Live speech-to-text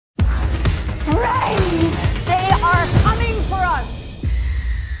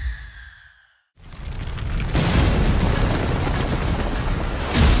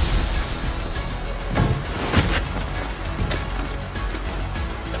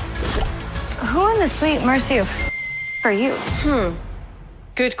the sweet mercy of are you?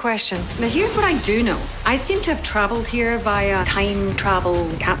 Good question. Now, here's what I do know. I seem to have traveled here via time travel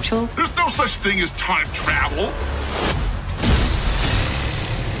capsule. There's no such thing as time travel.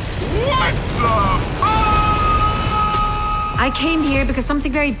 What the? I came here because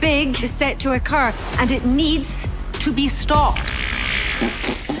something very big is set to occur, and it needs to be stopped.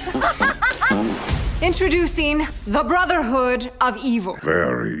 Introducing the Brotherhood of Evil.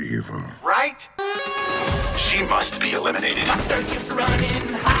 Very evil. Right? She must be eliminated.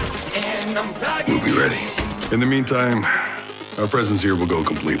 We'll be ready. In the meantime, our presence here will go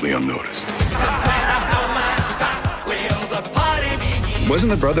completely unnoticed. Wasn't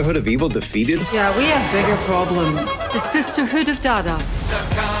the Brotherhood of Evil defeated? Yeah, we have bigger problems. The Sisterhood of Dada.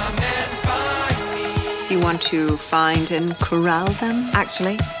 Do you want to find and corral them?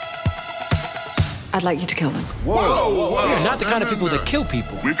 Actually, I'd like you to kill them. Whoa. We are not the kind of people that kill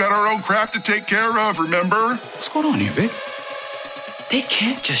people. We've got our own crap to take care of, remember? What's going on here, Vic? They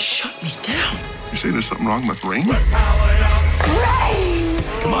can't just shut me down. You say there's something wrong with Rain?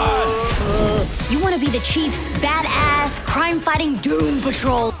 Come on. You want to be the Chief's badass, crime-fighting doom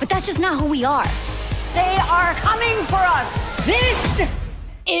patrol, but that's just not who we are. They are coming for us. This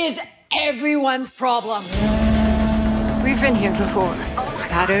is everyone's problem. We've been here before.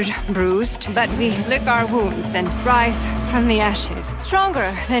 Battered, bruised, but we lick our wounds and rise from the ashes,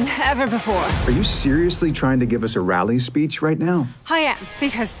 stronger than ever before. Are you seriously trying to give us a rally speech right now? I am,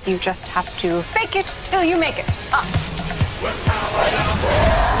 because you just have to fake it till you make it.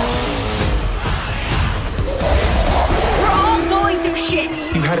 We're all going through shit.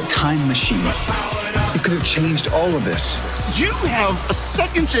 You had a time machine. You could have changed all of this. You have a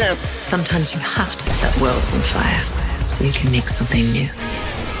second chance. Sometimes you have to set worlds on fire so you can make something new.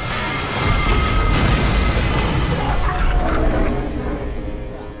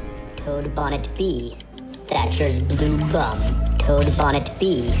 Toad Bonnet B, Thatcher's blue bum. Toad Bonnet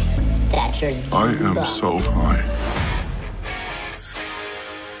B, Thatcher's blue bum. I am so high.